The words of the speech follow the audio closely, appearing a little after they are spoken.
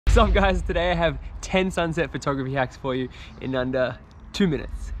What's up guys, today I have 10 sunset photography hacks for you in under 2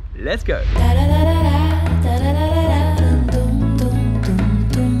 minutes. Let's go!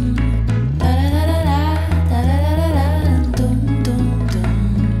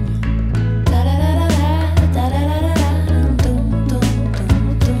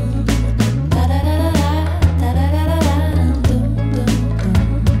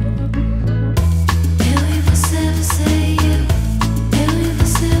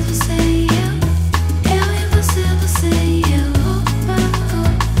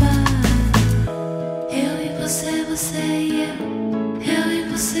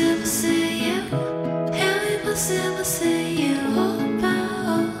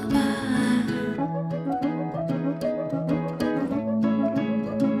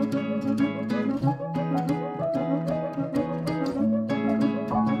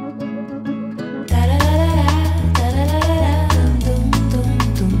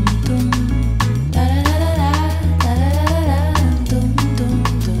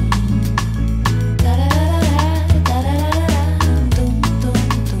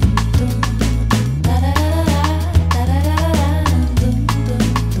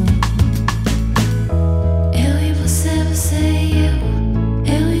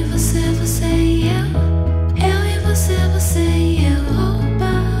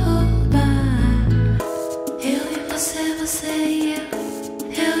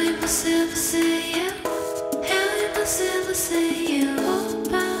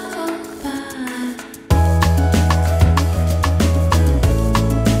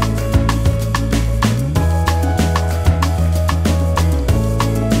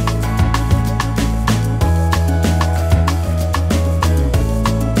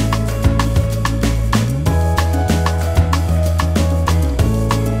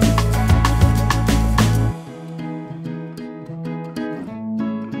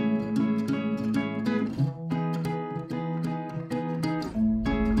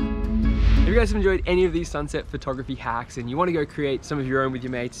 If you guys have enjoyed any of these sunset photography hacks and you want to go create some of your own with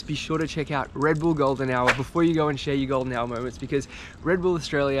your mates, be sure to check out Red Bull Golden Hour before you go and share your Golden Hour moments, because Red Bull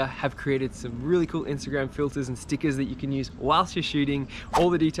Australia have created some really cool Instagram filters and stickers that you can use whilst you're shooting. All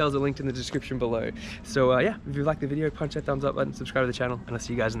the details are linked in the description below. So yeah, if you liked the video, punch that thumbs up button, subscribe to the channel, and I'll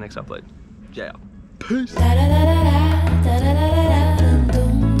see you guys in the next upload. Yeah. Peace.